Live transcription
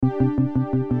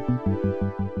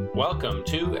Welcome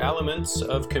to Elements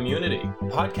of Community, a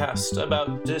podcast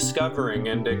about discovering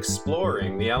and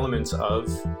exploring the elements of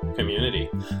community.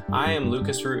 I am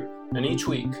Lucas Root, and each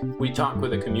week we talk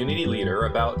with a community leader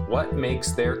about what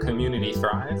makes their community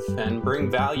thrive and bring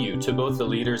value to both the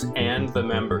leaders and the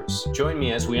members. Join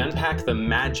me as we unpack the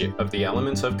magic of the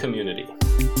elements of community.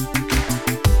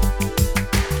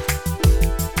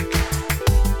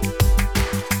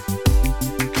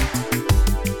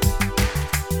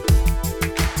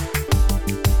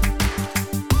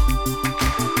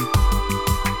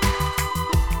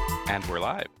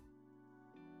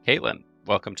 Caitlin,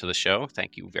 welcome to the show.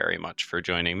 Thank you very much for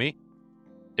joining me.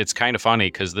 It's kind of funny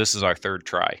because this is our third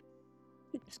try.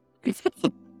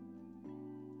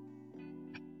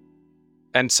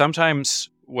 And sometimes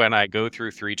when I go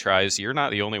through 3 tries, you're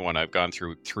not the only one. I've gone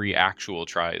through 3 actual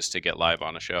tries to get live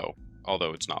on a show,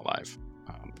 although it's not live.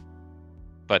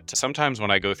 But sometimes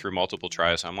when I go through multiple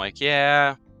tries, I'm like,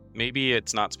 yeah, maybe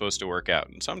it's not supposed to work out.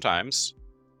 And sometimes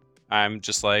I'm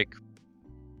just like,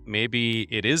 maybe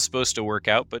it is supposed to work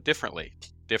out, but differently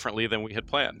than we had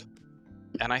planned.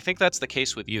 And I think that's the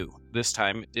case with you. This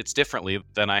time, it's differently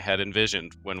than I had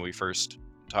envisioned when we first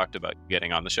talked about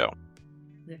getting on the show.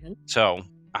 Mm-hmm. So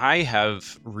I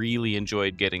have really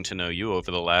enjoyed getting to know you over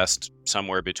the last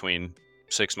somewhere between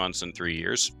 6 months and 3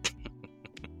 years.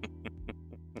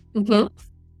 Mm-hmm.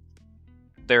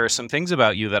 There are some things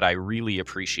about you that I really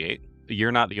appreciate.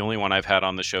 You're not the only one I've had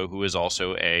on the show who is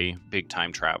also a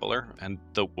big-time traveler, and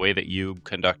the way that you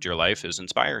conduct your life is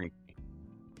inspiring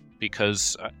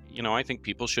because, I think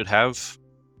people should have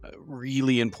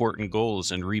really important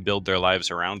goals and rebuild their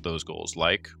lives around those goals,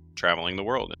 like traveling the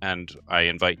world. And I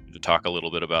invite you to talk a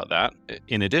little bit about that.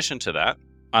 In addition to that,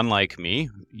 unlike me,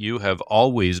 you have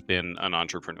always been an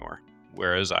entrepreneur,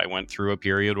 whereas I went through a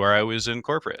period where I was in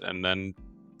corporate and then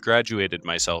graduated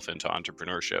myself into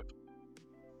entrepreneurship.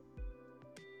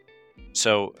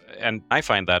 So, and I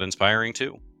find that inspiring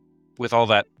too. With all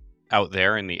that out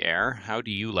there in the air, how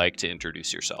do you like to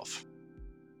introduce yourself?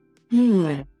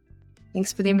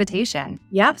 Thanks for the invitation.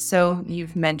 Yeah, so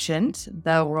you've mentioned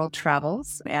the world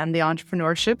travels and the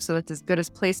entrepreneurship, so it's as good a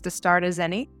place to start as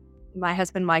any. My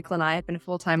husband, Michael, and I have been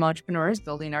full-time entrepreneurs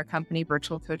building our company,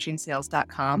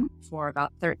 virtualcoachingsales.com, for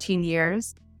about 13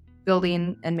 years,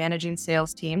 building and managing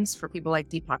sales teams for people like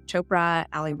Deepak Chopra,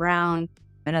 Ali Brown,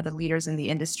 and other leaders in the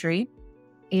industry.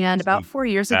 And about 4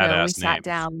 years ago, we sat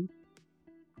down.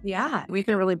 Yeah, we've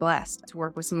been really blessed to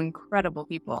work with some incredible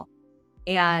people.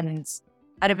 And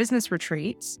at a business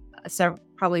retreat,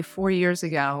 probably 4 years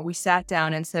ago, we sat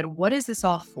down and said, what is this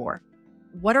all for?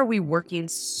 What are we working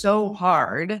so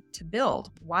hard to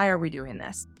build? Why are we doing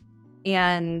this?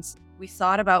 And we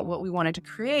thought about what we wanted to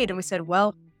create. And we said,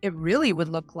 well, it really would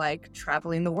look like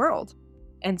traveling the world.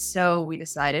 And so we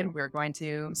decided we're going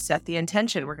to set the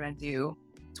intention. We're going to do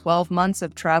 12 months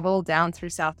of travel down through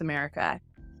South America.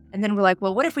 And then we're like,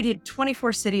 well, what if we did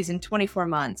 24 cities in 24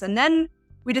 months? And then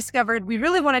we discovered we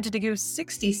really wanted to do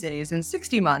 60 cities in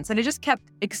 60 months. And it just kept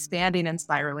expanding and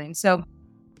spiraling. So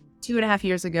 2.5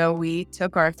 years ago, we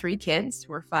took our 3 kids,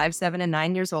 who were 5, 7, and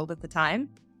 9 years old at the time,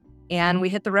 and we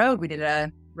hit the road. We did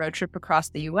a road trip across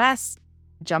the U.S.,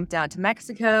 jumped down to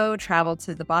Mexico, traveled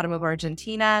to the bottom of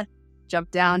Argentina,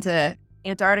 jumped down to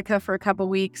Antarctica for a couple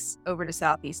weeks, over to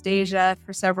Southeast Asia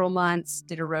for several months,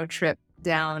 did a road trip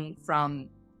down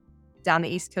the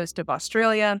east coast of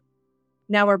Australia.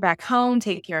 Now we're back home,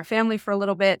 taking care of family for a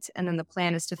little bit, and then the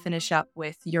plan is to finish up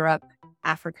with Europe,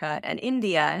 Africa, and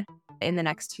India in the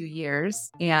next 2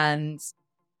 years. And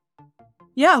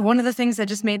yeah, one of the things that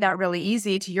just made that really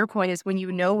easy, to your point, is when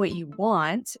you know what you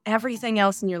want, everything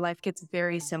else in your life gets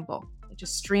very simple. It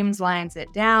just streamlines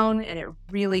it down, and it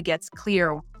really gets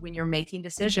clear when you're making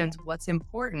decisions what's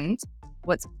important,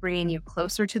 what's bringing you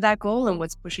closer to that goal, and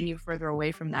what's pushing you further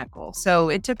away from that goal. So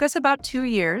it took us about 2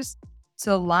 years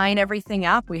to line everything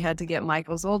up. We had to get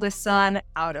Michael's oldest son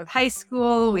out of high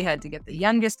school. We had to get the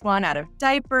youngest one out of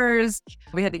diapers.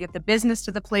 We had to get the business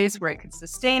to the place where it could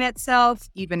sustain itself,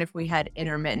 even if we had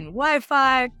intermittent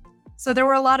Wi-Fi. So there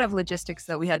were a lot of logistics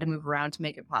that we had to move around to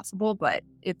make it possible, but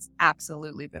it's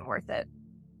absolutely been worth it.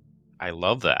 I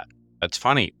love that. It's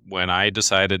funny. When I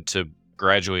decided to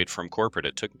graduate from corporate,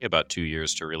 it took me about 2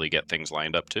 years to really get things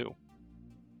lined up too.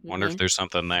 Wonder if there's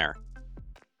something there.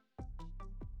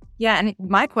 Yeah, and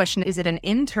my question, is it an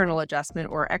internal adjustment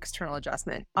or external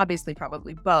adjustment? Obviously,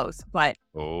 probably both, but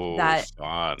that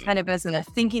fun. Kind of as in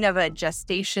thinking of a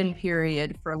gestation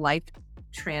period for life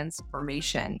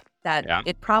transformation, that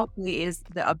it probably is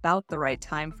about the right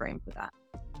time frame for that.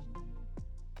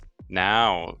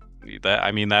 Now,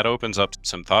 that opens up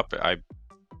some thought.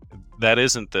 that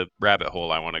isn't the rabbit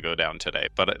hole I want to go down today,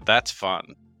 but that's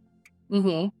fun.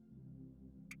 Mm-hmm.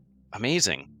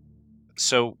 Amazing.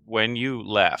 So when you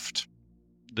left,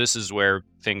 this is where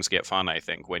things get fun, I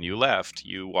think. When you left,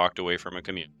 you walked away from a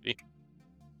community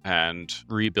and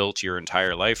rebuilt your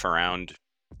entire life around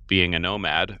being a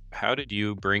nomad. How did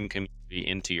you bring community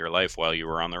into your life while you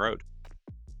were on the road?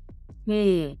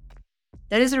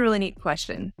 That is a really neat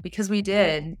question, because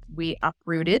we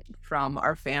uprooted from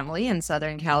our family in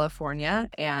Southern California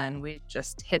and we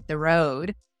just hit the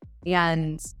road.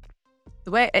 And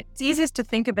the way it's easiest to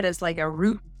think of it as like a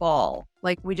root ball,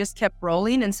 like we just kept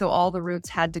rolling. And so all the roots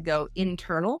had to go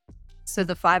internal. So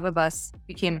the 5 of us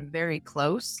became very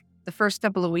close. The first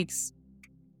couple of weeks,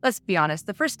 let's be honest,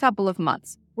 the first couple of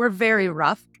months were very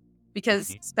rough,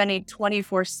 because spending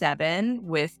 24/7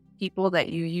 with people that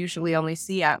you usually only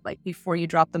see at like before you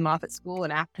drop them off at school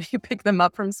and after you pick them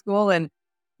up from school. And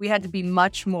we had to be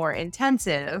much more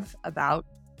intensive about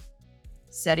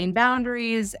setting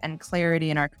boundaries and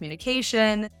clarity in our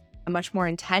communication, and much more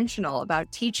intentional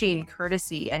about teaching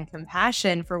courtesy and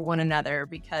compassion for one another,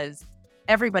 because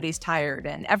everybody's tired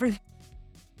and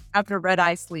after red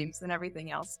eye sleeps and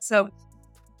everything else. So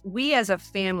we as a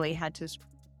family had to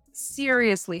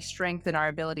seriously strengthen our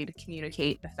ability to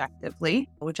communicate effectively,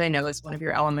 which I know is one of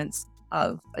your elements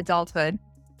of adulthood.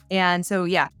 And so,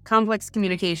 yeah, complex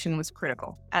communication was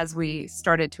critical as we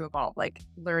started to evolve, like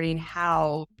learning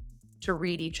how to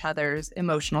read each other's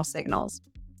emotional signals.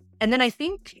 And then I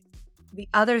think the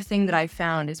other thing that I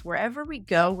found is wherever we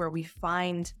go, where we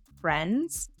find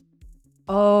friends,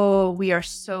 we are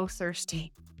so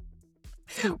thirsty.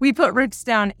 We put roots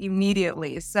down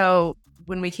immediately. So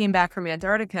when we came back from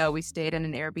Antarctica, we stayed in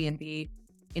an Airbnb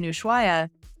in Ushuaia,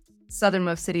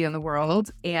 southernmost city in the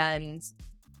world. And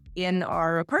in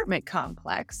our apartment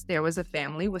complex, there was a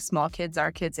family with small kids,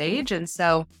 our kids' age. And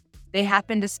so they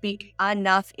happened to speak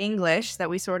enough English that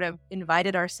we sort of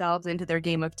invited ourselves into their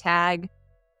game of tag.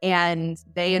 And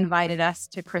they invited us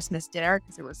to Christmas dinner,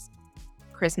 because it was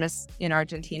Christmas in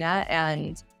Argentina.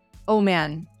 And oh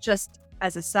man, just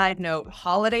as a side note,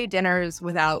 holiday dinners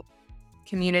without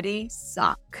community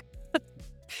suck.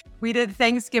 We did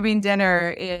Thanksgiving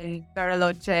dinner in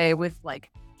Bariloche with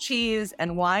like cheese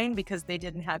and wine, because they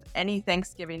didn't have any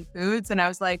Thanksgiving foods. And I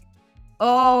was like,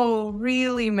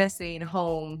 really missing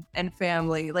home and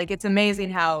family. Like, it's amazing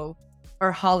how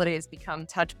our holidays become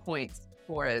touch points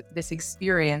for this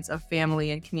experience of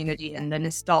family and community and the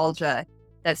nostalgia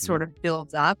that sort of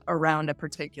builds up around a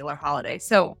particular holiday.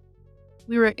 So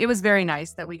it was very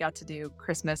nice that we got to do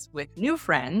Christmas with new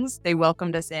friends. They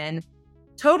welcomed us in.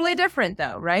 Totally different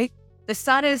though, right? The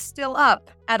sun is still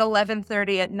up at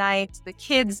 11:30 at night. The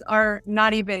kids are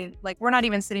not even, we're not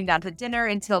even sitting down to dinner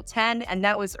until 10. And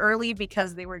that was early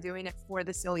because they were doing it for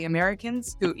the silly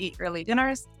Americans who eat early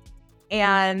dinners.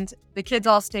 And the kids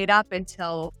all stayed up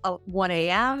until 1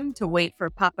 a.m. to wait for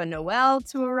Papa Noel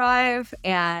to arrive.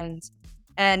 And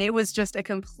it was just a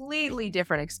completely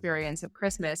different experience of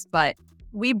Christmas. But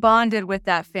we bonded with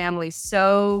that family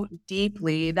so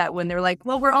deeply that when they're like,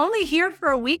 well, we're only here for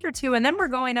a week or two and then we're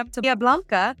going up to Bahia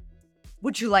Blanca.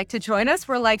 Would you like to join us?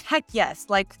 We're like, heck yes.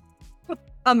 So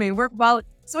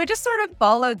I just sort of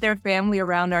followed their family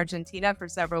around Argentina for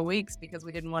several weeks because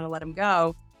we didn't want to let them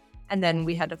go. And then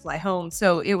we had to fly home.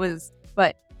 So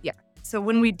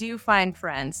when we do find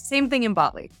friends, same thing in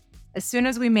Bali. As soon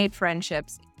as we made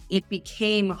friendships, it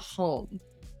became home.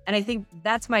 And I think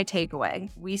that's my takeaway.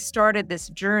 We started this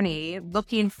journey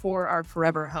looking for our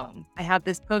forever home. I have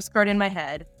this postcard in my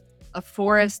head of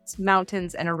forests,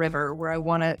 mountains, and a river where I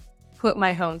want to put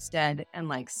my homestead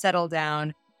and settle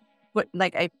down, put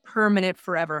a permanent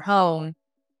forever home.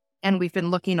 And we've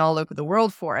been looking all over the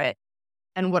world for it.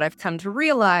 And what I've come to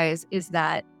realize is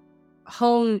that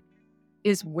home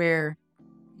is where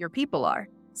your people are.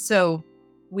 So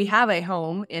we have a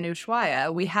home in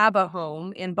Ushuaia. We have a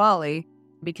home in Bali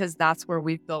because that's where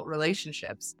we've built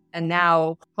relationships. And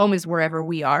now home is wherever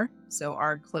we are. So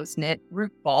our close-knit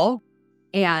root ball,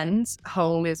 and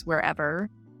home is wherever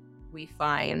we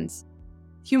find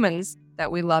humans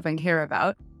that we love and care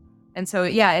about. And so,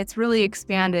 yeah, it's really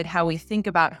expanded how we think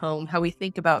about home, how we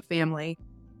think about family,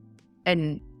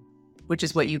 and which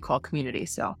is what you call community.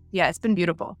 So yeah, it's been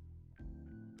beautiful.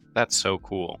 That's so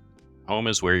cool. Home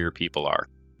is where your people are.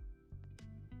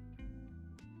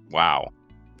 Wow.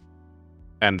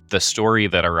 And the story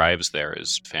that arrives there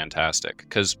is fantastic,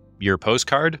 because your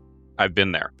postcard, I've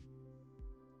been there.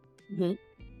 Mm-hmm.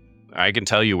 I can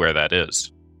tell you where that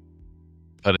is,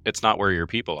 but it's not where your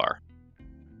people are.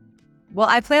 Well,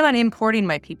 I plan on importing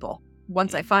my people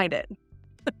once I find it.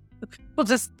 We'll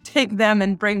just take them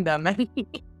and bring them and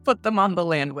put them on the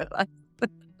land with us.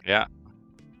 Yeah,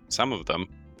 some of them.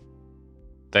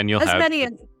 Then you'll As have many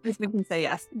as we can say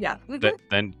yes. Yeah.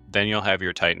 then you'll have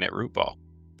your tight knit root ball.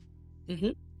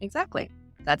 Exactly.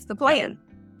 That's the plan.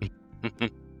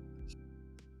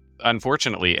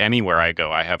 Unfortunately, anywhere I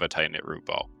go, I have a tight knit root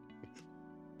ball.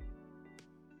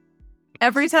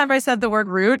 Every time I said the word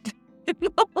root in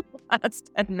the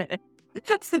last 10 minutes.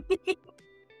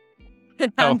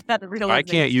 Oh, that I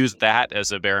can't use that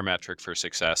as a barometric for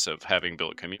success of having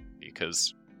built community,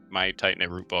 because my tight knit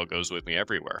root ball goes with me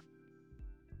everywhere.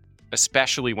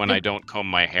 Especially when I don't comb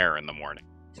my hair in the morning.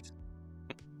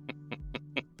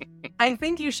 I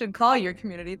think you should call your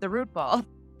community the root ball.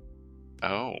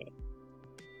 Oh.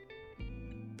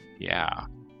 Yeah.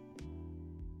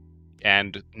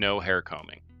 And no hair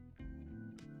combing.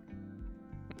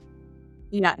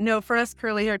 Yeah, no, for us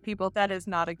curly-haired people, that is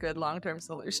not a good long-term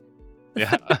solution.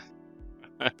 Yeah.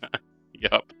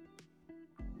 Yup.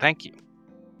 Thank you.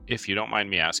 If you don't mind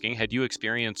me asking, had you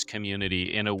experienced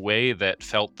community in a way that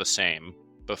felt the same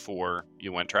before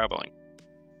you went traveling?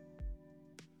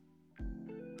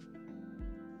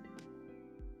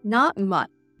 Not much.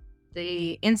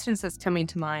 The instance that's coming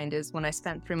to mind is when I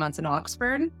spent 3 months in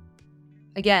Oxford.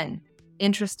 Again,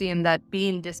 interesting that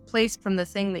being displaced from the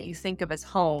thing that you think of as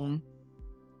home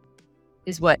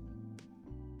is what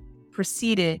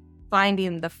preceded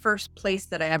finding the first place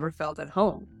that I ever felt at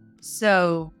home.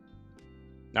 So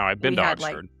Now, I've been we to had,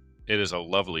 Oxford. It is a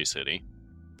lovely city.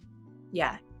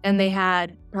 yeah. And they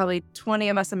had probably 20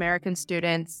 of us American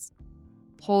students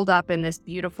holed up in this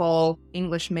beautiful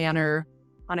English manor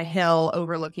on a hill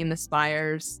overlooking the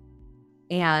spires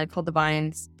and called the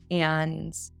Vines.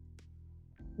 And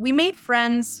we made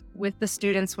friends with the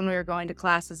students when we were going to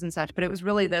classes and such, but it was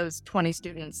really those 20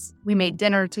 students. We made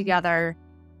dinner together.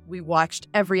 We watched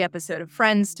every episode of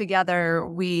Friends together.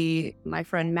 My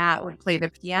friend Matt would play the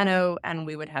piano and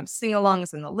we would have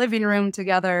sing-alongs in the living room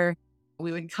together.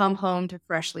 We would come home to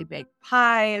freshly baked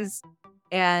pies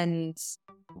and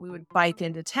we would bike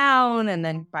into town and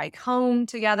then bike home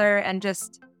together and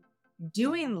just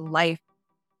doing life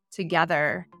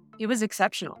together. It was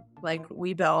exceptional. Like,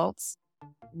 we built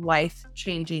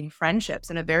life-changing friendships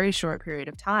in a very short period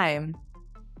of time.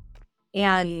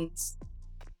 And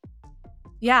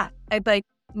yeah,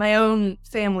 my own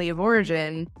family of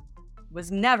origin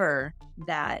was never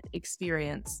that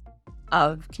experience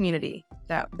of community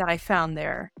that I found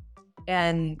there.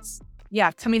 And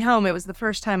yeah, coming home, it was the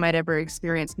first time I'd ever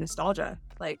experienced nostalgia.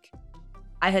 Like,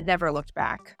 I had never looked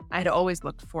back. I had always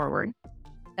looked forward.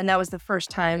 And that was the first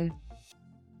time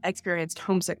I experienced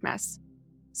homesickness.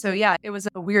 So yeah, it was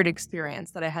a weird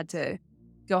experience that I had to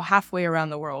go halfway around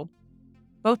the world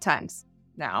both times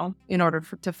now in order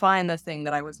to find the thing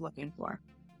that I was looking for.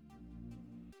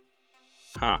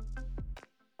 Huh.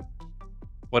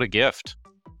 What a gift.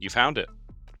 You found it.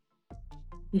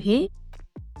 Mm-hmm.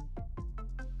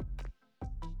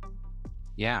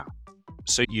 Yeah.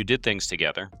 So you did things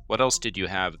together. What else did you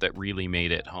have that really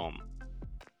made it home?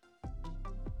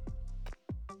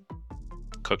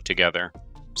 Cook together,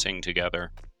 sing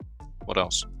together. What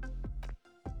else?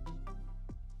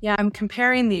 Yeah, I'm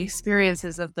comparing the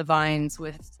experiences of the Vines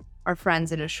with our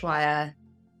friends in Ushuaia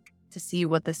to see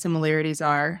what the similarities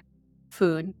are.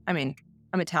 Food. I mean,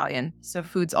 I'm Italian, so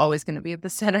food's always going to be at the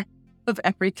center of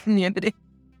every community.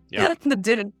 Yeah.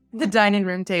 The dining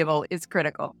room table is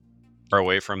critical. Far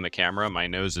away from the camera, my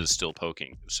nose is still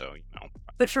poking, so,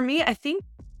 But for me, I think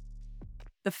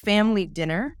the family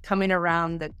dinner, coming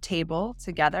around the table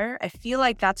together, I feel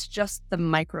like that's just the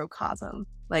microcosm.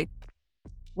 Like,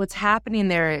 what's happening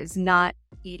there is not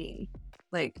eating.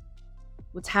 Like,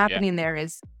 what's happening there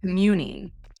is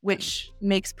communing, which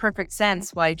makes perfect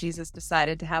sense why Jesus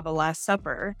decided to have a Last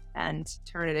Supper and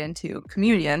turn it into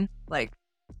communion. Like,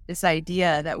 this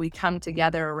idea that we come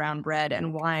together around bread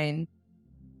and wine,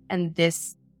 and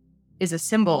this is a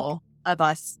symbol of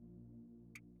us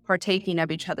partaking of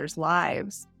each other's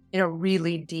lives in a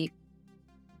really deep,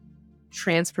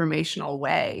 transformational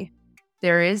way.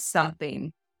 There is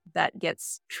something that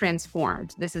gets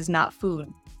transformed. This is not food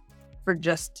for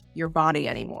just your body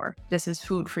anymore. This is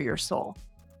food for your soul.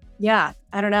 Yeah,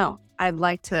 I don't know.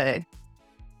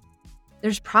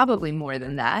 There's probably more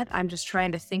than that. I'm just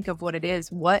trying to think of what it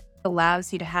is. What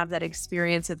allows you to have that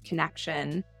experience of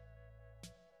connection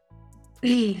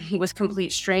with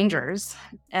complete strangers,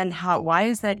 and why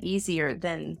is that easier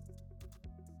than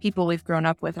people we've grown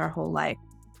up with our whole life?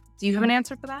 Do you have an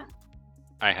answer for that?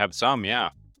 I have some, yeah.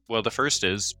 Well, the first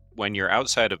is, when you're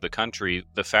outside of the country,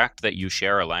 the fact that you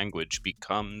share a language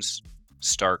becomes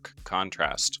stark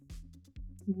contrast.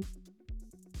 Mm-hmm.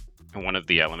 And one of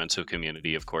the elements of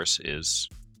community, of course, is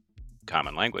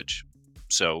common language.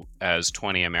 So as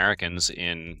 20 Americans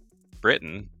in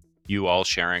Britain, you all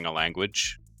sharing a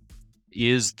language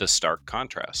is the stark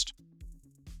contrast.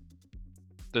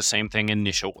 The same thing in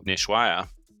Nishwaya.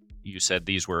 You said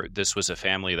this was a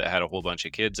family that had a whole bunch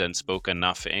of kids and spoke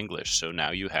enough English, so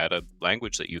now you had a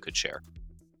language that you could share.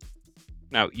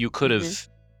 Now, you could have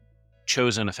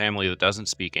chosen a family that doesn't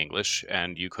speak English,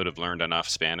 and you could have learned enough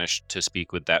Spanish to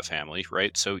speak with that family,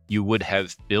 right? So you would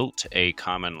have built a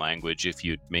common language if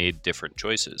you'd made different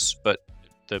choices, but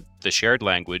the shared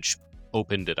language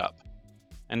opened it up.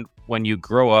 And when you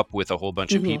grow up with a whole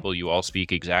bunch of people, you all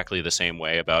speak exactly the same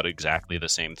way about exactly the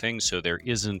same things, so there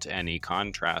isn't any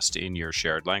contrast in your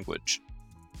shared language.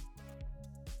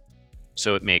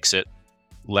 So it makes it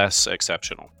less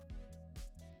exceptional.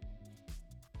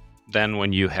 Then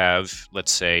when you have,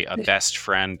 let's say, a best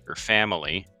friend or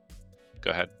family,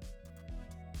 go ahead.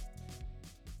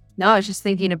 No, I was just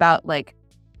thinking about, like,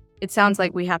 it sounds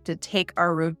like we have to take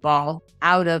our root ball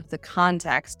out of the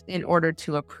context in order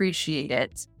to appreciate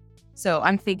it. So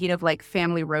I'm thinking of like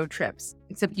family road trips,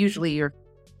 except usually you're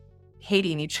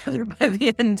hating each other by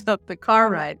the end of the car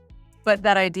ride. But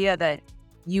that idea that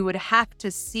you would have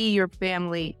to see your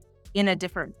family in a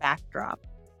different backdrop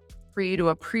for you to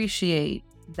appreciate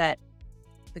that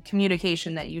the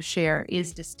communication that you share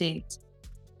is distinct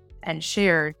and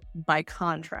shared by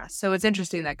contrast. So it's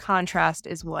interesting that contrast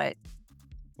is what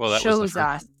shows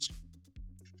us.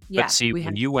 Yeah, but see,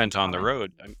 when you went on the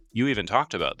road, you even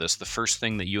talked about this. The first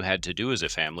thing that you had to do as a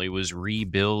family was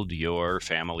rebuild your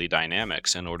family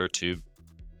dynamics in order to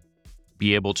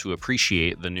be able to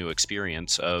appreciate the new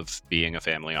experience of being a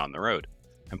family on the road.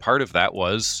 And part of that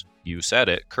was, you said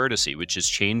it, courtesy, which is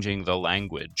changing the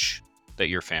language that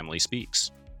your family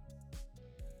speaks.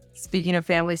 Speaking of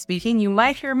family speaking, you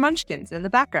might hear munchkins in the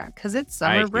background because it's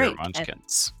summer break. I hear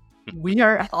munchkins. We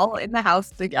are all in the house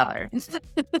together.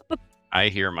 I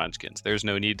hear munchkins. There's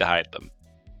no need to hide them.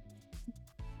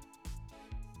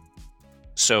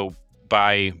 So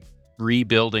by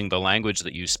rebuilding the language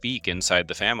that you speak inside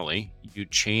the family, you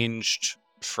changed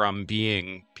from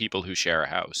being people who share a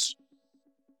house.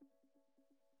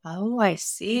 Oh, I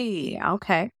see.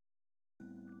 Okay.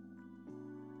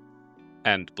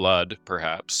 And blood,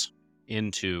 perhaps,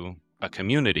 into a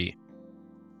community.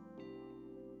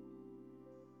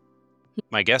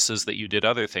 My guess is that you did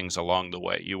other things along the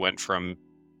way. You went from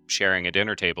sharing a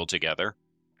dinner table together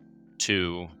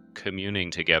to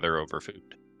communing together over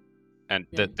food. And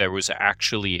that there was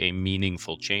actually a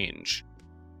meaningful change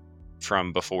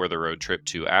from before the road trip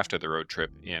to after the road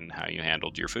trip in how you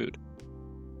handled your food.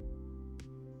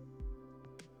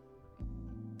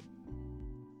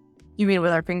 You mean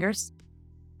with our fingers?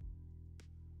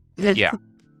 Yeah.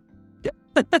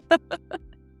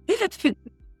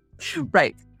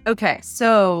 Right. Okay,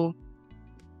 so...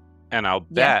 And I'll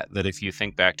bet that if you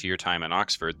think back to your time in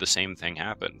Oxford, the same thing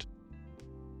happened.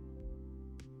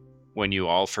 When you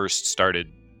all first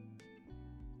started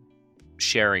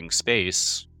sharing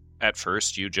space, at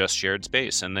first you just shared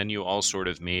space, and then you all sort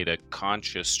of made a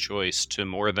conscious choice to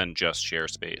more than just share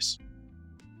space.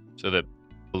 So the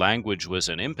language was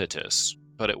an impetus,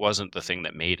 but it wasn't the thing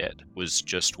that made it. It was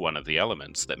just one of the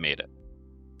elements that made it.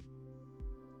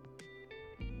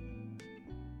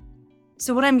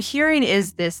 So what I'm hearing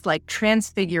is this like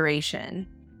transfiguration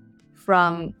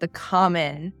from the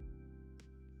common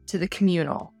to the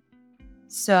communal.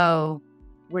 So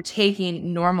we're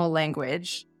taking normal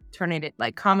language, turning it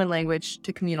like common language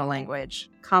to communal language,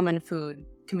 common food,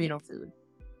 communal food.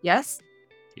 Yes?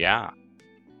 Yeah.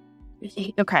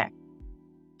 Okay.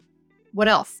 What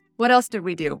else? What else did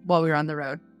we do while we were on the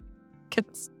road?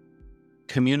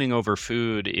 Communing over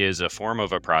food is a form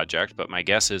of a project, but my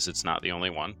guess is it's not the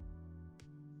only one.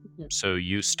 So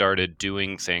you started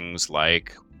doing things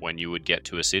like when you would get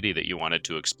to a city that you wanted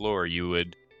to explore, you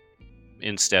would,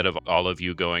 instead of all of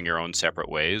you going your own separate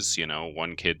ways, you know,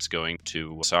 one kid's going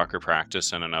to soccer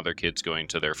practice and another kid's going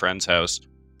to their friend's house,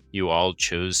 you all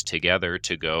chose together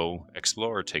to go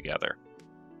explore together.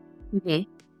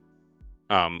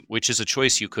 Which is a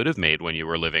choice you could have made when you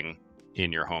were living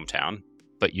in your hometown,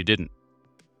 but you didn't.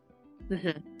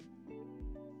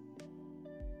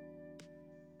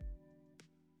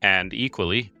 And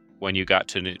equally, when you got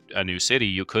to a new city,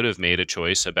 you could have made a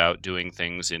choice about doing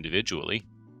things individually,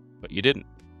 but you didn't.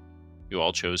 You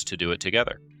all chose to do it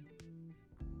together.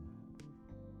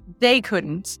 They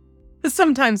couldn't.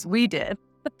 Sometimes we did.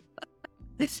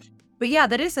 But yeah,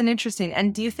 that is an interesting.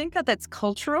 And do you think that that's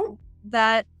cultural?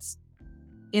 That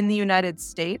in the United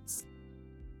States,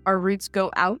 our roots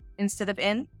go out instead of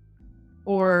in?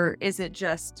 Or is it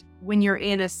just when you're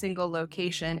in a single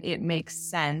location, it makes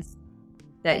sense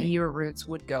that your roots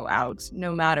would go out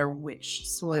no matter which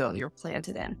soil you're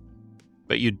planted in.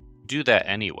 But you do that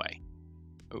anyway.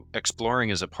 Exploring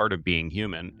is a part of being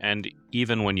human, and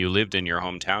even when you lived in your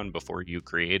hometown before you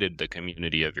created the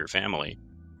community of your family,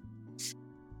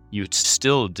 you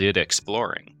still did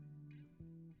exploring.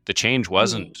 The change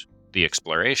wasn't the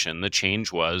exploration, the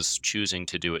change was choosing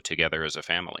to do it together as a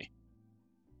family.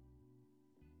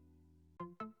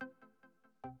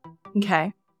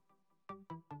 Okay.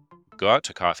 Go out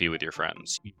to coffee with your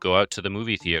friends. You go out to the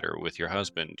movie theater with your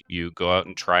husband. You go out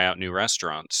and try out new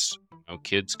restaurants.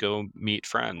 Kids go meet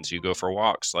friends. You go for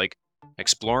walks. Like,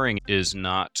 exploring is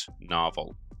not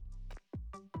novel.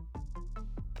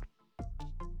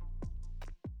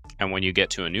 And when you get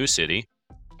to a new city,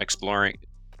 exploring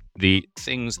the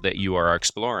things that you are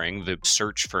exploring, the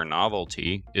search for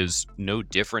novelty is no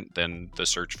different than the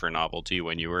search for novelty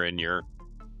when you were in your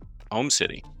home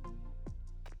city.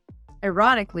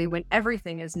 Ironically, when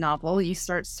everything is novel, you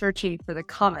start searching for the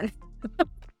common.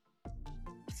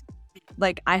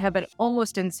 Like, I have an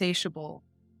almost insatiable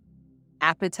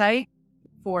appetite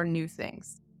for new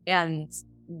things. And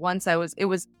once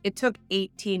it took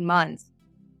 18 months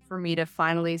for me to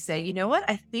finally say, you know what?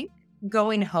 I think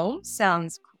going home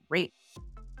sounds great.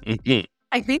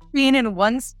 I think being in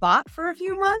one spot for a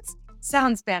few months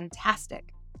sounds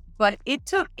fantastic. But it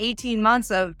took 18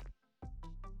 months of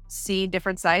seeing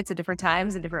different sites at different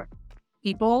times and different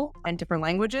people and different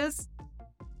languages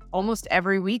almost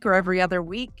every week or every other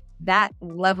week. That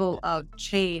level of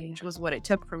change was what it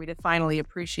took for me to finally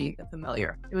appreciate the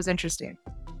familiar. It was interesting.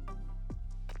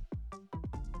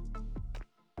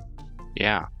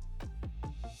 Yeah.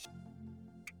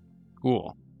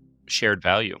 Cool. Shared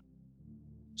value.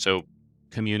 So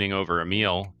communing over a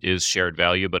meal is shared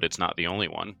value, but it's not the only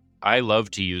one. I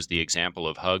love to use the example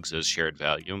of hugs as shared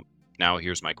value. Now,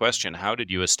 here's my question. How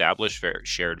did you establish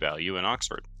shared value in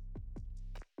Oxford?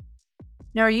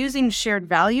 Now, are you using shared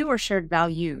value or shared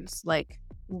values? Like,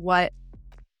 what?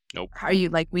 Nope. Are you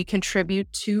like, we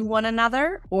contribute to one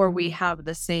another, or we have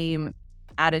the same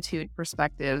attitude,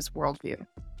 perspectives, worldview?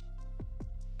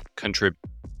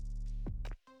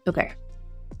 Okay.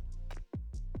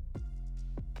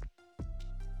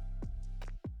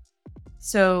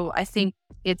 So I think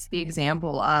it's the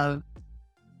example of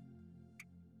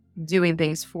doing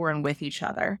things for and with each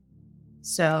other.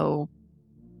 So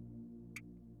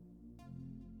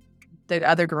the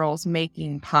other girls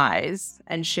making pies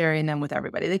and sharing them with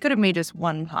everybody. They could have made just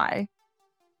one pie,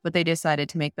 but they decided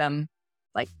to make them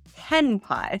like 10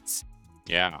 pies.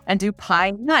 Yeah. And do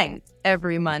pie night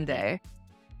every Monday.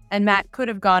 And Matt could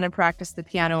have gone and practiced the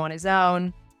piano on his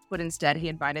own, but instead he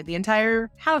invited the entire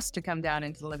house to come down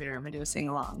into the living room and do a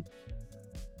sing-along.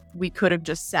 We could have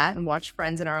just sat and watched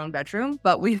Friends in our own bedroom,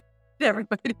 but we had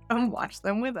everybody to come watch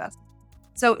them with us.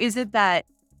 So is it that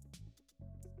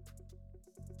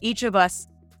each of us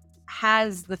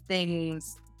has the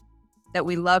things that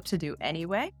we love to do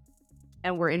anyway,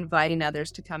 and we're inviting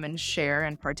others to come and share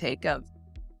and partake of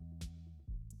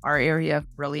our area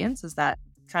of brilliance? Is that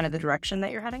kind of the direction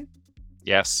that you're heading?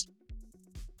 Yes.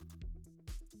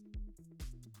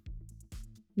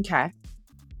 Okay.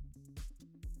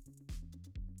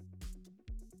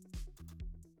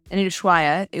 And in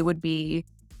Ushuaia, it would be,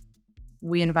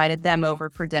 we invited them over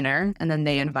for dinner, and then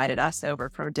they invited us over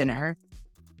for dinner.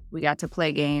 We got to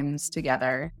play games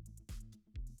together.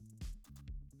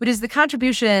 But is the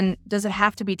contribution, does it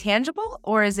have to be tangible,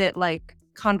 or is it like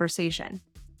conversation?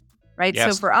 Right?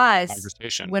 Yes. So for us,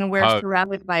 Conversation. when we're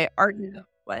surrounded by art,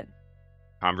 what?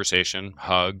 Conversation,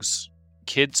 hugs,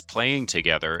 kids playing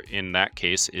together, in that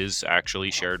case, is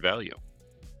actually shared value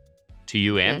to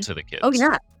you and to the kids. Oh,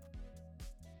 yeah.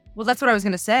 Well, that's what I was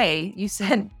going to say. You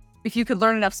said, if you could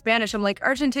learn enough Spanish, I'm like,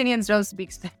 Argentinians don't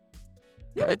speak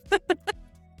Spanish.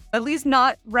 At least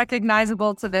not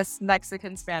recognizable to this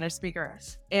Mexican Spanish speaker.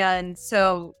 And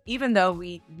so even though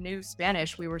we knew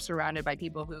Spanish, we were surrounded by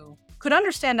people who could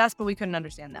understand us, but we couldn't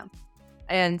understand them.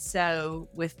 And so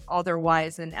with all their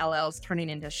Y's and LL's turning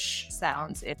into sh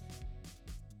sounds,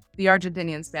 the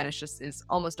Argentinian Spanish just is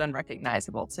almost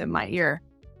unrecognizable to my ear.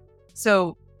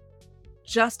 So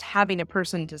just having a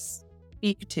person to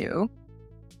speak to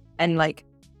and like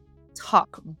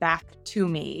talk back to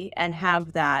me and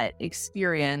have that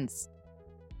experience.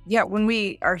 Yeah, when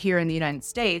we are here in the United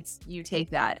States, you take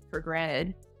that for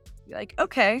granted. You're like,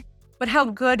 okay, but how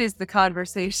good is the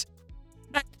conversation?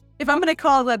 If I'm going to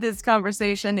call that this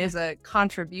conversation is a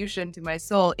contribution to my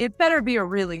soul, it better be a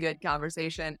really good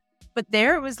conversation. But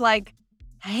there it was like,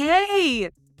 hey,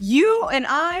 you and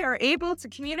I are able to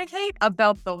communicate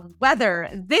about the weather.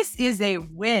 This is a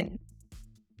win.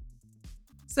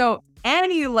 So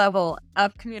any level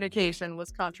of communication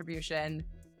was contribution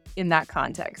in that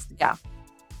context. Yeah.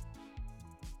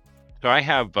 So I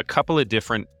have a couple of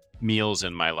different meals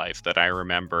in my life that I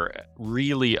remember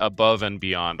really above and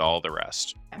beyond all the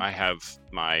rest. I have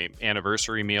my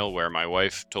anniversary meal where my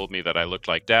wife told me that I looked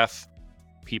like death.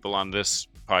 People on this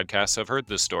podcast have heard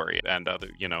this story, and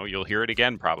you'll hear it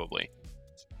again probably.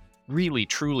 Really,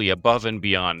 truly above and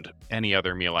beyond any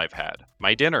other meal I've had.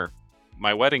 My dinner,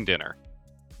 my wedding dinner.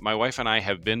 My wife and I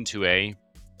have been to a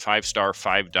 5-star,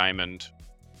 5-diamond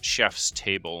chef's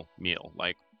table meal,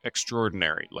 like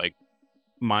extraordinary, like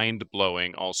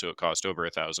mind-blowing. Also, it cost over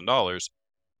 $1,000.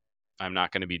 I'm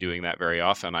not going to be doing that very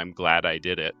often. I'm glad I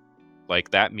did it.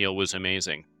 Like, that meal was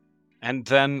amazing. And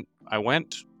then I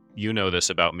went, you know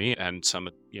this about me, and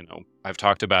I've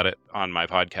talked about it on my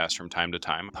podcast from time to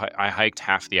time. I hiked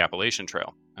half the Appalachian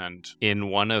Trail. And in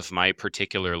one of my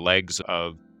particular legs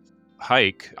of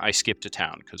hike, I skipped a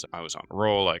town because I was on a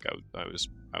roll. Like I was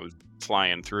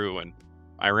flying through, and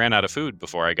I ran out of food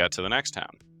before I got to the next town.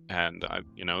 And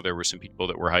there were some people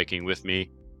that were hiking with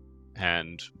me,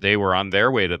 and they were on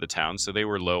their way to the town, so they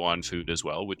were low on food as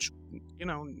well, which,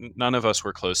 none of us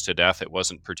were close to death. It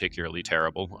wasn't particularly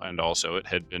terrible, and also it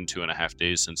had been 2.5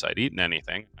 days since I'd eaten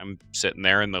anything. I'm sitting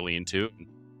there in the lean-to, and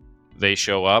they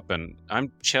show up, and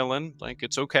I'm chilling, like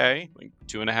it's okay. Like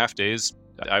 2.5 days,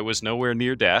 I was nowhere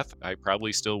near death. I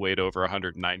probably still weighed over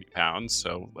 190 pounds,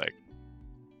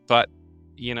 but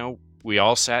we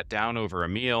all sat down over a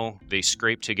meal. They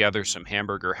scraped together some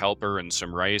hamburger helper and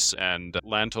some rice and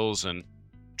lentils. And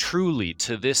truly,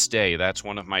 to this day, that's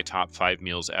one of my top 5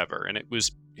 meals ever. And it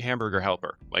was hamburger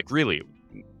helper. Like, really,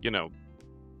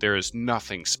 there is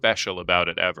nothing special about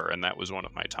it ever. And that was one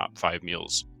of my top 5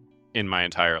 meals in my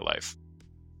entire life.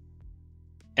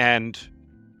 And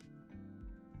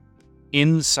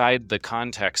inside the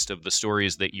context of the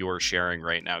stories that you're sharing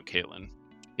right now, Caitlin,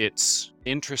 it's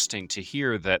interesting to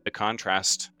hear that the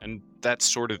contrast, and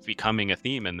that's sort of becoming a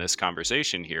theme in this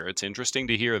conversation here. It's interesting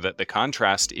to hear that the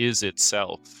contrast is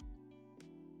itself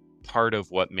part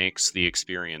of what makes the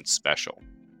experience special.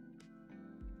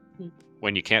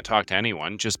 When you can't talk to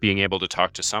anyone, just being able to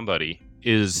talk to somebody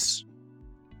is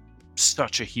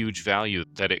such a huge value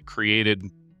that it created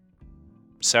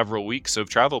several weeks of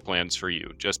travel plans for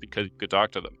you just because you could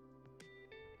talk to them.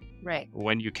 Right.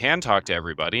 When you can talk to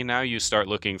everybody, now you start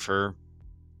looking for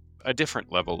a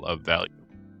different level of value,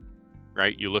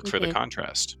 right? You look for the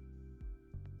contrast.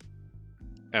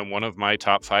 And one of my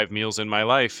top 5 meals in my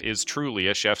life is truly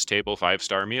a chef's table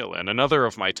 5-star meal. And another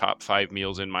of my top 5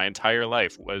 meals in my entire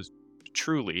life was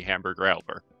truly hamburger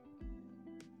helper.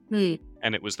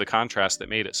 And it was the contrast that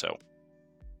made it so.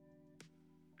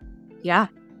 Yeah,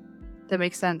 that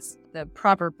makes sense. The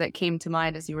proverb that came to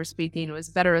mind as you were speaking was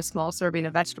better a small serving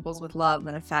of vegetables with love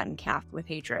than a fattened calf with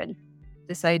hatred.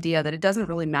 This idea that it doesn't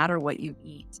really matter what you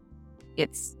eat.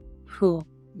 It's who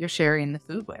you're sharing the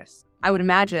food with. I would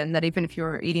imagine that even if you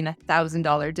were eating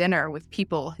 $1,000 dinner with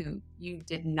people who you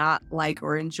did not like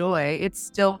or enjoy, it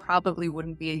still probably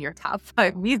wouldn't be in your top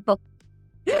 5 meal.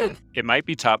 It might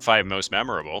be top 5 most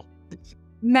memorable.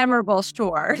 Memorable,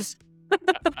 sure.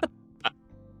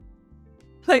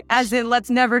 Like, as in, let's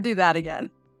never do that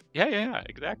again. Yeah,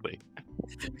 exactly.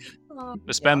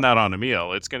 To spend that on a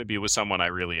meal, it's going to be with someone I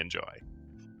really enjoy.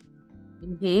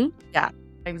 Mm-hmm. Yeah,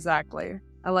 exactly.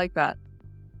 I like that.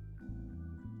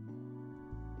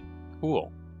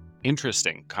 Cool.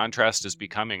 Interesting. Contrast is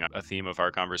becoming a theme of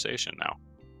our conversation now.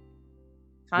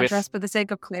 Contrast for the sake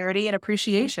of clarity and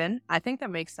appreciation. I think that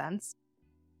makes sense.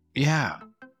 Yeah.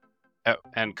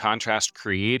 And contrast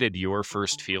created your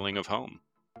first feeling of home.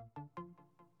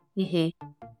 Mm-hmm.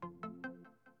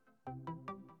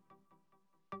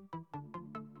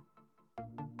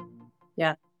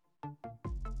 Yeah.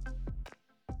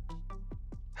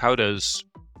 How does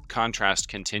contrast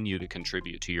continue to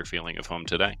contribute to your feeling of home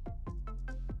today?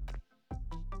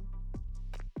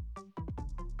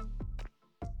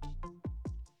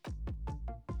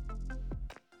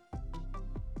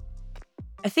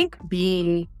 I think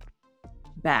being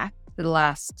back for the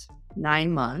last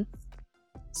 9 months,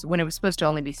 so when it was supposed to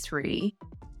only be 3,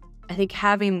 I think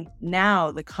having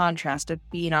now the contrast of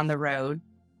being on the road,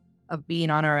 of being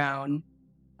on our own,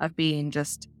 of being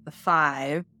just the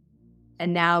 5,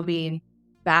 and now being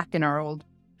back in our old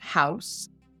house,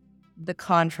 the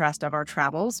contrast of our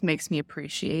travels makes me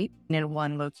appreciate in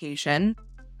one location,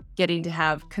 getting to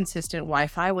have consistent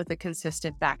Wi-Fi with a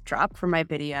consistent backdrop for my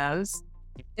videos.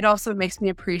 It also makes me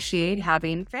appreciate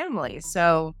having family.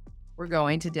 So we're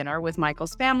going to dinner with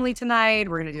Michael's family tonight.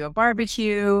 We're going to do a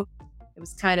barbecue. It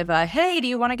was kind of a, hey, do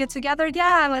you want to get together?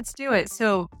 Yeah, let's do it.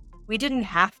 So We didn't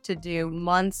have to do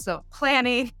months of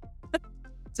planning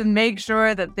to make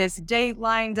sure that this date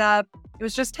lined up. It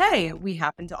was just, hey, we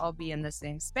happen to all be in the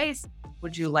same space.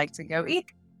 Would you like to go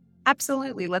eat?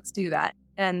 Absolutely, let's do that.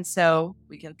 And so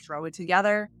we can throw it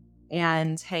together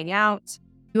and hang out.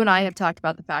 You and I have talked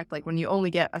about the fact, like, when you only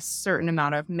get a certain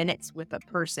amount of minutes with a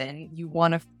person, you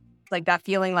want to, like, that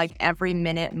feeling like every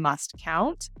minute must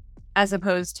count, as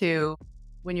opposed to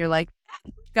when you're like,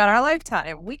 we've got our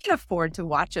lifetime. We can afford to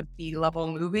watch a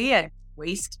B-level movie and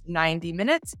waste 90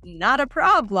 minutes. Not a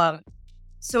problem.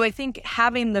 So I think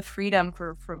having the freedom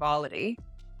for frivolity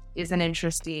is an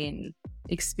interesting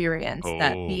experience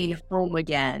that being home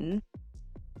again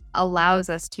allows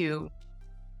us to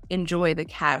enjoy the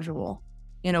casual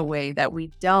in a way that we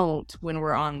don't when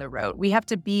we're on the road. We have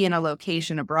to be in a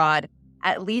location abroad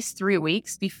at least 3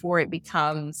 weeks before it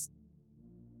becomes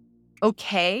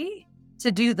okay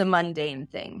to do the mundane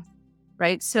thing,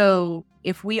 right? So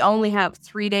if we only have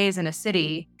 3 days in a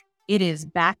city, it is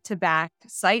back-to-back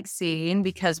sightseeing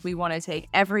because we want to take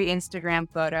every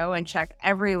Instagram photo and check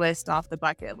every item off the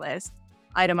bucket list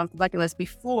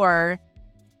before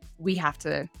we have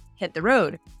to hit the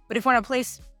road. But if we're in a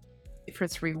place for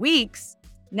 3 weeks,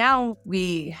 now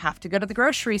we have to go to the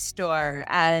grocery store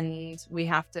and we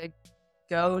have to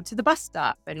go to the bus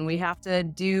stop and we have to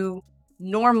do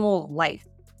normal life.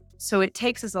 So it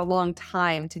takes us a long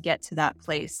time to get to that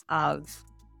place of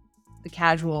the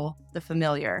casual, the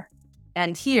familiar.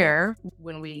 And here,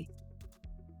 when we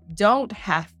don't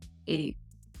have a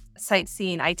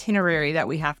sightseeing itinerary that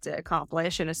we have to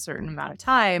accomplish in a certain amount of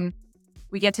time,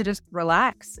 we get to just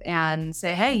relax and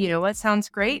say, hey, you know what sounds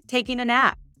great? Taking a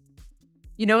nap.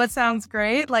 You know what sounds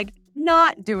great? Like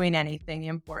not doing anything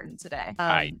important today.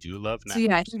 I do love naps. So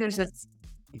yeah, I think there's just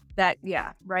that,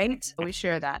 yeah, right? We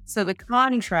share that. So the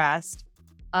contrast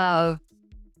of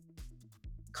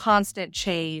constant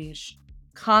change,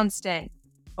 constant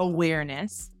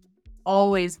awareness,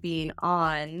 always being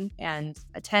on and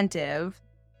attentive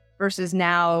versus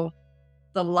now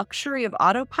the luxury of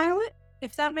autopilot,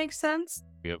 if that makes sense.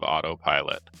 We have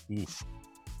autopilot. Oof.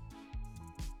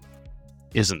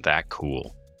 Isn't that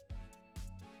cool?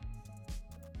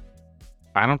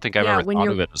 I don't think I've ever thought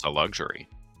of it as a luxury.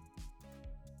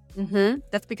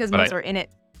 That's because most are in it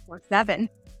for 7.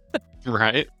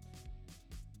 Right?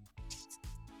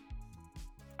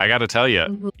 I got to tell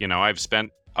you, you know, I've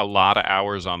spent a lot of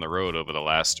hours on the road over the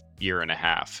last year and a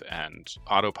half, and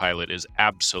autopilot is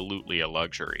absolutely a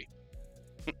luxury.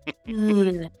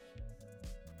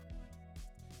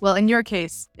 Well, in your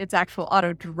case, it's actual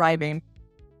auto driving.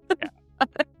 Yeah.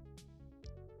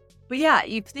 But yeah,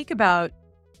 you think about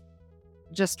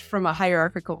just from a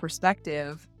hierarchical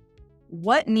perspective,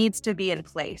 what needs to be in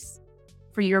place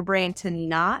for your brain to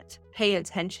not pay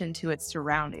attention to its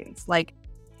surroundings? Like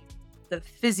the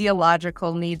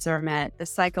physiological needs are met, the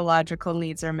psychological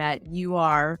needs are met, you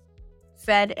are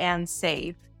fed and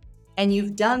safe, and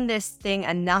you've done this thing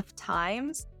enough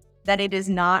times that it is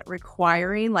not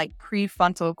requiring like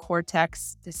prefrontal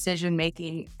cortex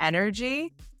decision-making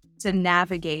energy to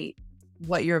navigate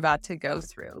what you're about to go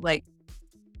through. Like,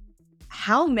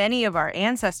 how many of our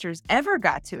ancestors ever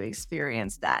got to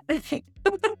experience that?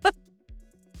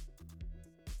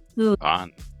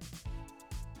 Fun.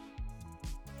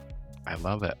 I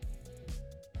love it.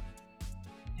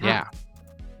 Yeah.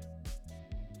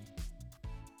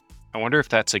 I wonder if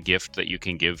that's a gift that you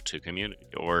can give to community,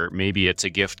 or maybe it's a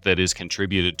gift that is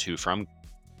contributed to from.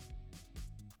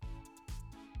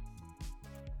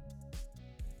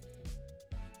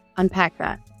 Unpack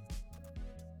that.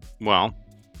 Well,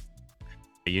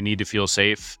 you need to feel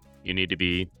safe. You need to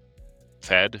be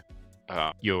fed.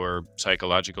 Your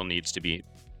psychological needs to be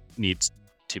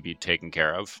taken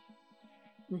care of.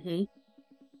 Mm-hmm.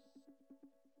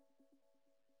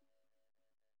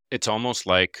 It's almost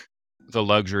like the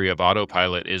luxury of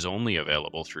autopilot is only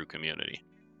available through community.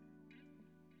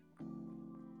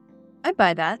 I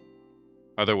buy that.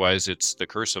 Otherwise, it's the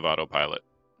curse of autopilot.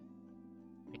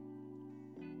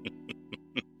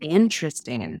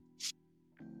 Interesting.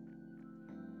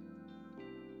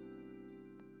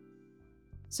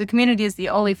 So community is the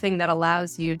only thing that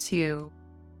allows you to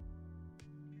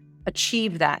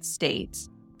achieve that state.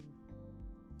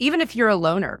 Even if you're a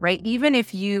loner, right? Even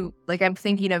if you, like, I'm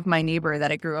thinking of my neighbor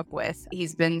that I grew up with.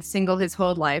 He's been single his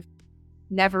whole life,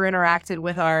 never interacted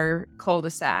with our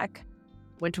cul-de-sac,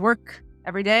 went to work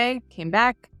every day, came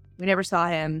back, we never saw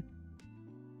him.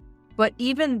 But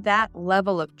even that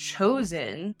level of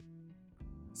chosen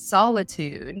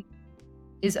solitude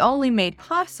is only made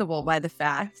possible by the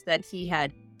fact that he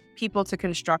had people to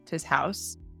construct his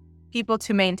house, people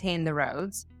to maintain the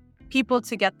roads, people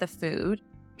to get the food,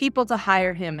 people to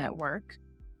hire him at work,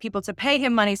 people to pay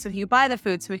him money so he could buy the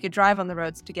food so he could drive on the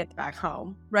roads to get back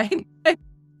home, right?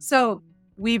 So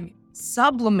we've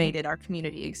sublimated our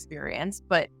community experience,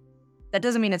 but that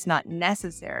doesn't mean it's not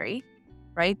necessary,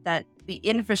 right? That the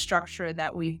infrastructure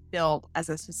that we've built as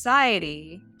a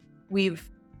society,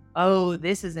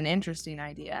 this is an interesting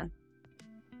idea.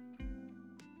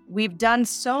 We've done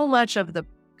so much of the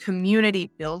community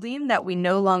building that we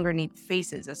no longer need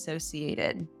faces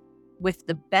associated with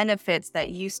the benefits that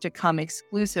used to come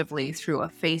exclusively through a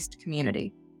faced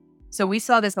community. So we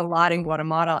saw this a lot in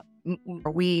Guatemala.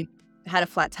 We had a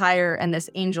flat tire and this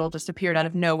angel just appeared out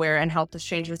of nowhere and helped us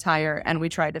change the tire, and we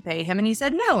tried to pay him and he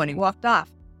said no and he walked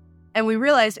off. And we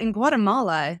realized in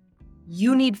Guatemala,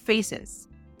 you need faces.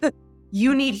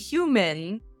 You need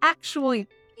human, actually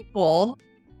people,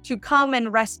 to come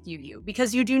and rescue you,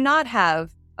 because you do not have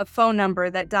a phone number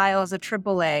that dials a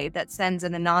AAA that sends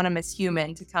an anonymous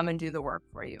human to come and do the work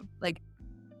for you. Like,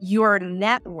 your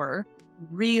network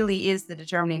really is the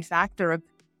determining factor of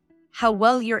how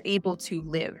well you're able to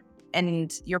live.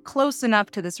 And you're close enough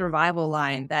to the survival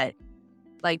line that,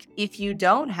 like, if you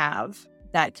don't have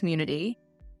that community,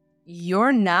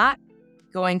 you're not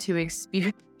going to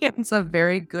experience a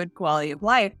very good quality of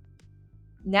life.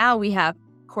 Now we have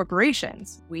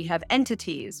corporations, we have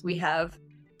entities, we have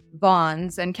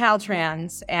bonds and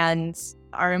Caltrans and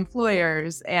our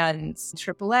employers and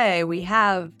AAA. We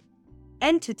have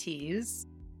entities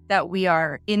that we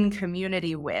are in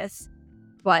community with,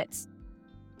 but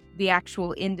the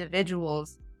actual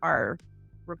individuals are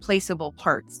replaceable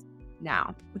parts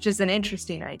now, which is an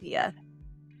interesting idea.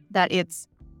 That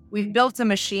we've built a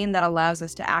machine that allows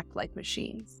us to act like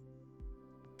machines.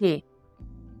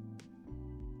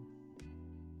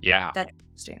 Yeah. That's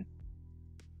interesting.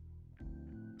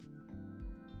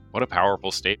 What a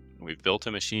powerful statement. We've built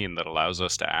a machine that allows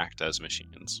us to act as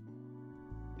machines.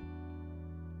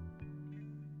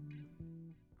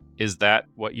 Is that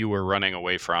what you were running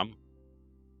away from?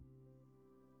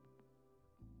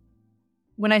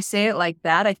 When I say it like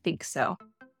that, I think so.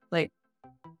 Like,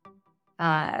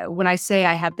 when I say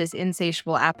I have this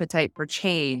insatiable appetite for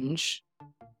change,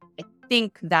 I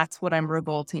think that's what I'm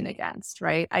revolting against,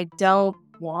 right? I don't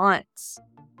want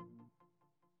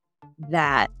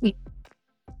that.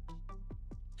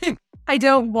 I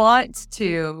don't want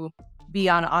to be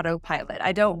on autopilot.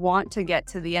 I don't want to get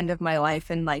to the end of my life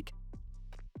and like,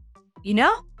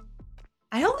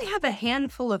 I only have a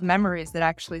handful of memories that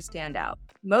actually stand out.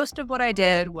 Most of what I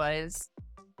did was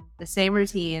the same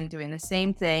routine, doing the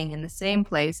same thing in the same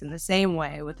place, in the same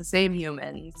way, with the same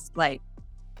humans. Like,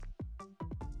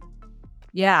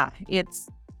 yeah,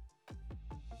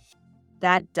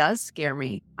 that does scare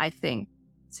me, I think,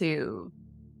 to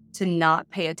not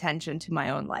pay attention to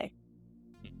my own life.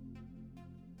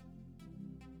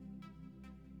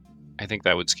 I think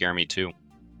that would scare me too.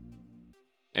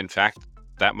 In fact,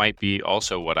 that might be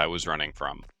also what I was running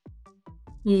from.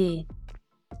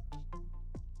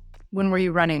 When were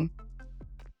you running?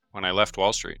 When I left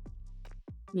Wall Street.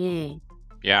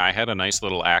 Yeah, I had a nice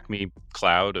little Acme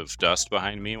cloud of dust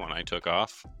behind me when I took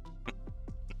off.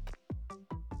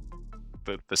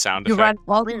 The sound you effect. run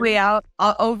all the way out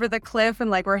over the cliff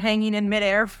and like we're hanging in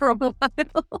midair for a while.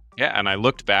 Yeah, and I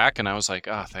looked back and I was like,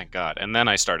 oh, thank God. And then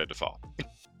I started to fall.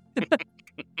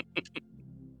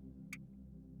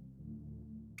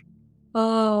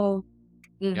 Oh.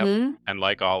 Mm-hmm. Yep. And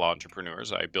like all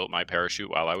entrepreneurs, I built my parachute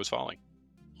while I was falling.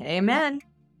 Amen.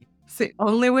 It's the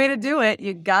only way to do it.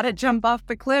 You got to jump off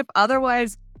the cliff.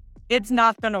 Otherwise, it's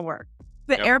not going to work.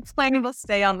 The airplane will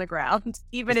stay on the ground,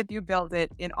 even if you build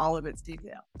it in all of its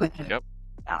detail. Yep.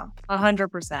 Yeah,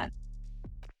 100%.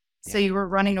 So you were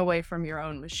running away from your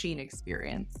own machine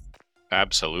experience.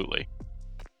 Absolutely.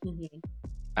 Mm-hmm.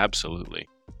 Absolutely.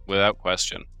 Without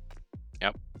question.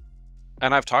 Yep.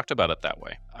 And I've talked about it that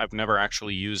way. I've never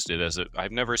actually used it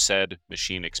I've never said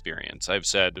machine experience. I've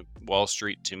said Wall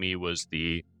Street to me was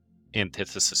the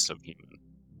antithesis of human,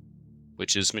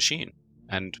 which is machine.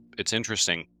 And it's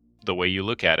interesting the way you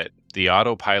look at it. The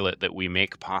autopilot that we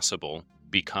make possible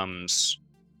becomes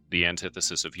the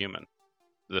antithesis of human,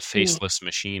 the faceless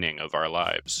machining of our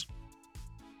lives.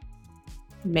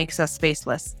 Makes us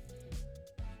faceless.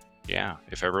 Yeah,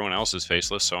 if everyone else is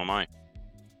faceless, so am I.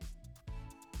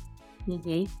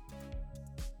 Mm-hmm.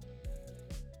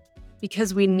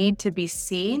 Because we need to be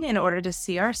seen in order to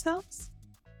see ourselves?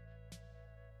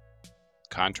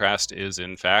 Contrast is,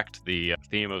 in fact, the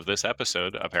theme of this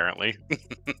episode, apparently.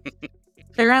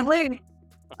 Apparently.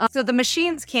 So the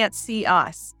machines can't see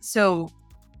us. So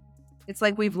it's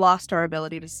like we've lost our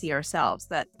ability to see ourselves.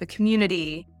 That the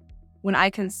community, when I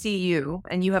can see you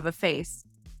and you have a face,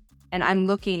 and I'm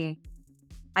looking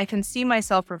I can see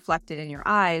myself reflected in your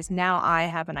eyes. Now I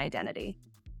have an identity,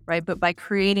 right? But by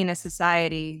creating a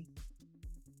society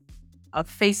of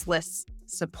faceless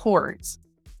supports,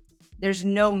 there's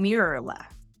no mirror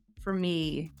left for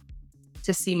me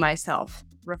to see myself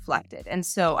reflected. And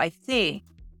so I think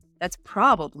that's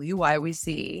probably why we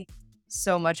see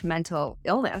so much mental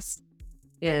illness,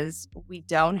 is we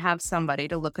don't have somebody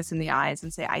to look us in the eyes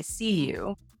and say, I see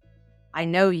you, I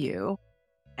know you,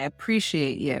 I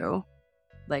appreciate you.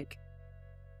 Like,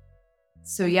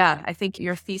 so yeah, I think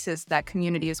your thesis that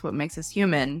community is what makes us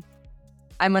human,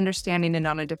 I'm understanding it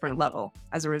on a different level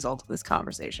as a result of this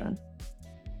conversation.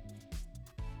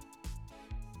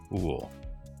 Cool.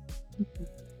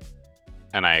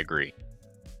 And I agree.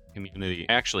 Community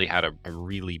actually had a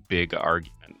really big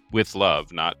argument with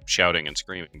love, not shouting and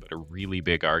screaming, but a really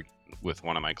big argument with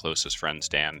one of my closest friends,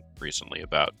 Dan, recently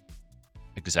about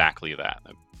exactly that.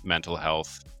 Mental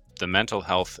health. The mental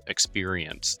health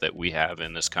experience that we have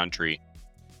in this country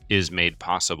is made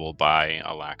possible by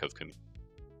a lack of community.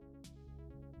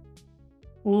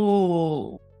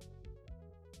 Ooh.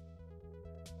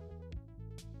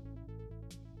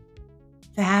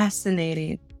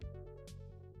 Fascinating.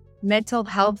 Mental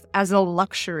health as a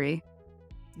luxury,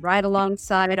 right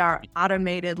alongside our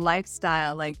automated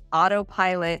lifestyle, like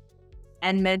autopilot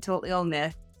and mental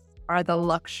illness are the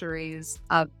luxuries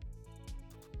of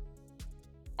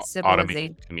civilization,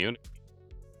 Automated community.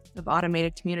 of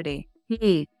automated community.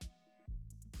 Whew.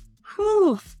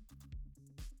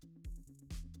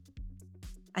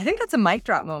 I think that's a mic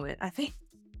drop moment. I think.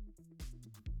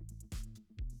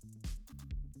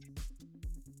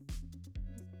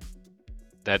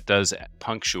 That does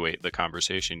punctuate the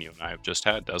conversation you and I have just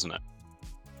had, doesn't it?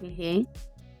 Mm-hmm.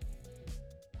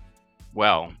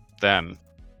 Well, then,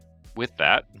 with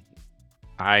that,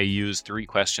 I use 3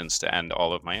 questions to end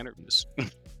all of my interviews. All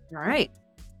right.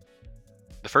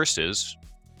 The first is,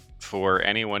 for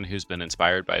anyone who's been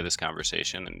inspired by this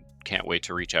conversation and can't wait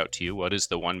to reach out to you, what is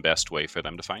the one best way for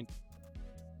them to find you?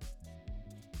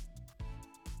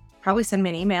 Probably send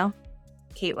me an email.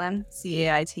 Caitlin,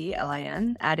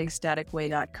 Caitlin,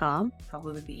 @ecstaticway.com.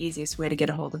 Probably the easiest way to get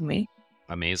a hold of me.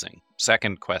 Amazing.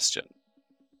 Second question.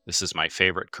 This is my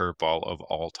favorite curveball of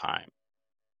all time.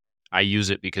 I use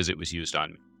it because it was used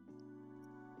on me.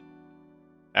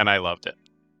 And I loved it.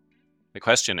 The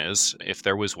question is, if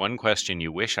there was one question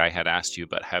you wish I had asked you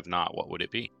but have not, what would it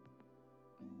be?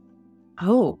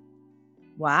 Oh,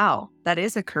 wow. That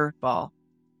is a curveball.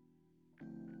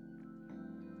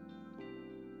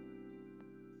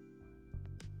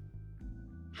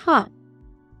 Huh.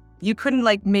 You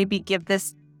couldn't maybe give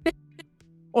this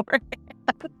or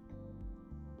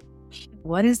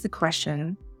what is the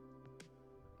question?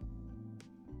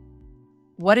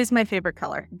 What is my favorite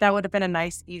color? That would have been a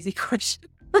nice, easy question.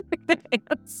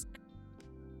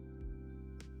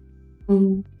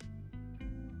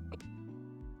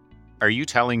 Are you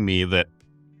telling me that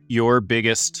your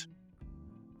biggest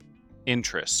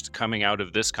interest coming out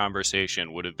of this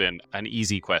conversation would have been an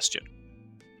easy question?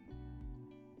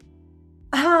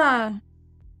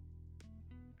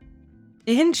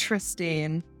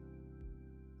 Interesting.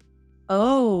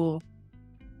 Oh,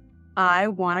 I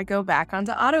want to go back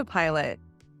onto autopilot.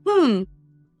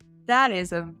 That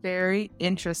is a very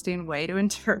interesting way to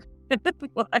interpret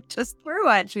what I just threw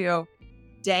at you.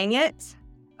 Dang it.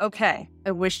 Okay,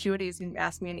 I wish you would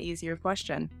ask me an easier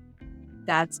question.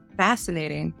 That's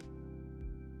fascinating.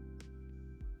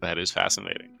 That is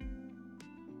fascinating.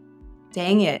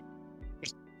 Dang it.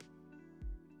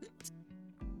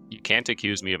 You can't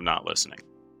accuse me of not listening.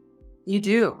 You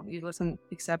do. You listen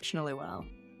exceptionally well.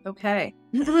 Okay.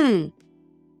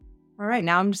 All right,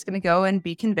 now I'm just going to go and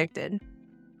be convicted.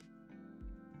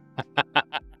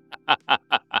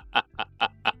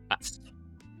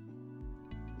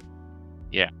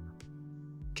 Yeah.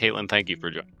 Caitlin, thank you for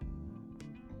joining.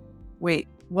 Wait,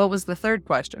 what was the third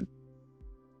question?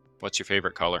 What's your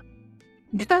favorite color?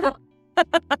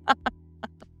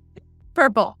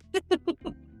 Purple.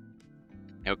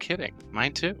 No kidding.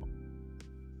 Mine too.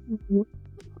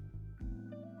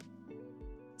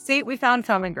 See, we found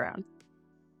common ground.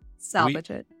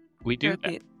 Salvage it. We do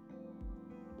that.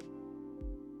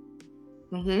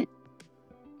 Mm-hmm.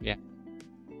 Yeah.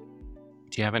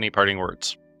 Do you have any parting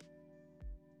words?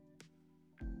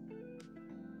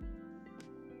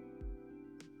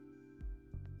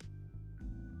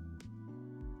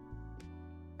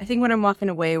 I think what I'm walking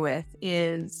away with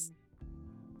is,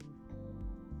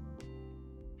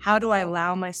 how do I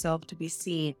allow myself to be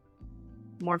seen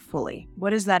more fully?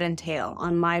 What does that entail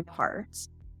on my part?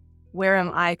 Where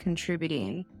am I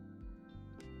contributing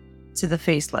to the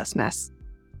facelessness?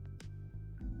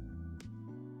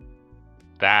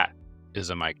 That is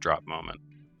a mic drop moment.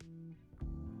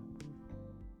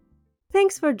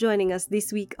 Thanks for joining us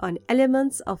this week on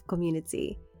Elements of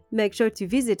Community. Make sure to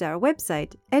visit our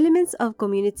website,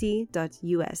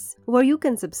 elementsofcommunity.us, where you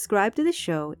can subscribe to the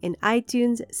show in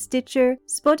iTunes, Stitcher,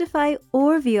 Spotify,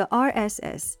 or via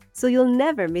RSS, so you'll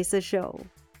never miss a show.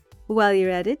 While you're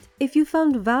at it, if you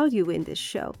found value in this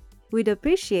show, we'd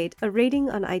appreciate a rating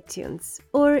on iTunes,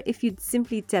 or if you'd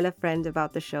simply tell a friend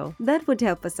about the show, that would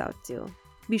help us out too.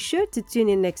 Be sure to tune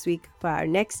in next week for our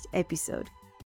next episode.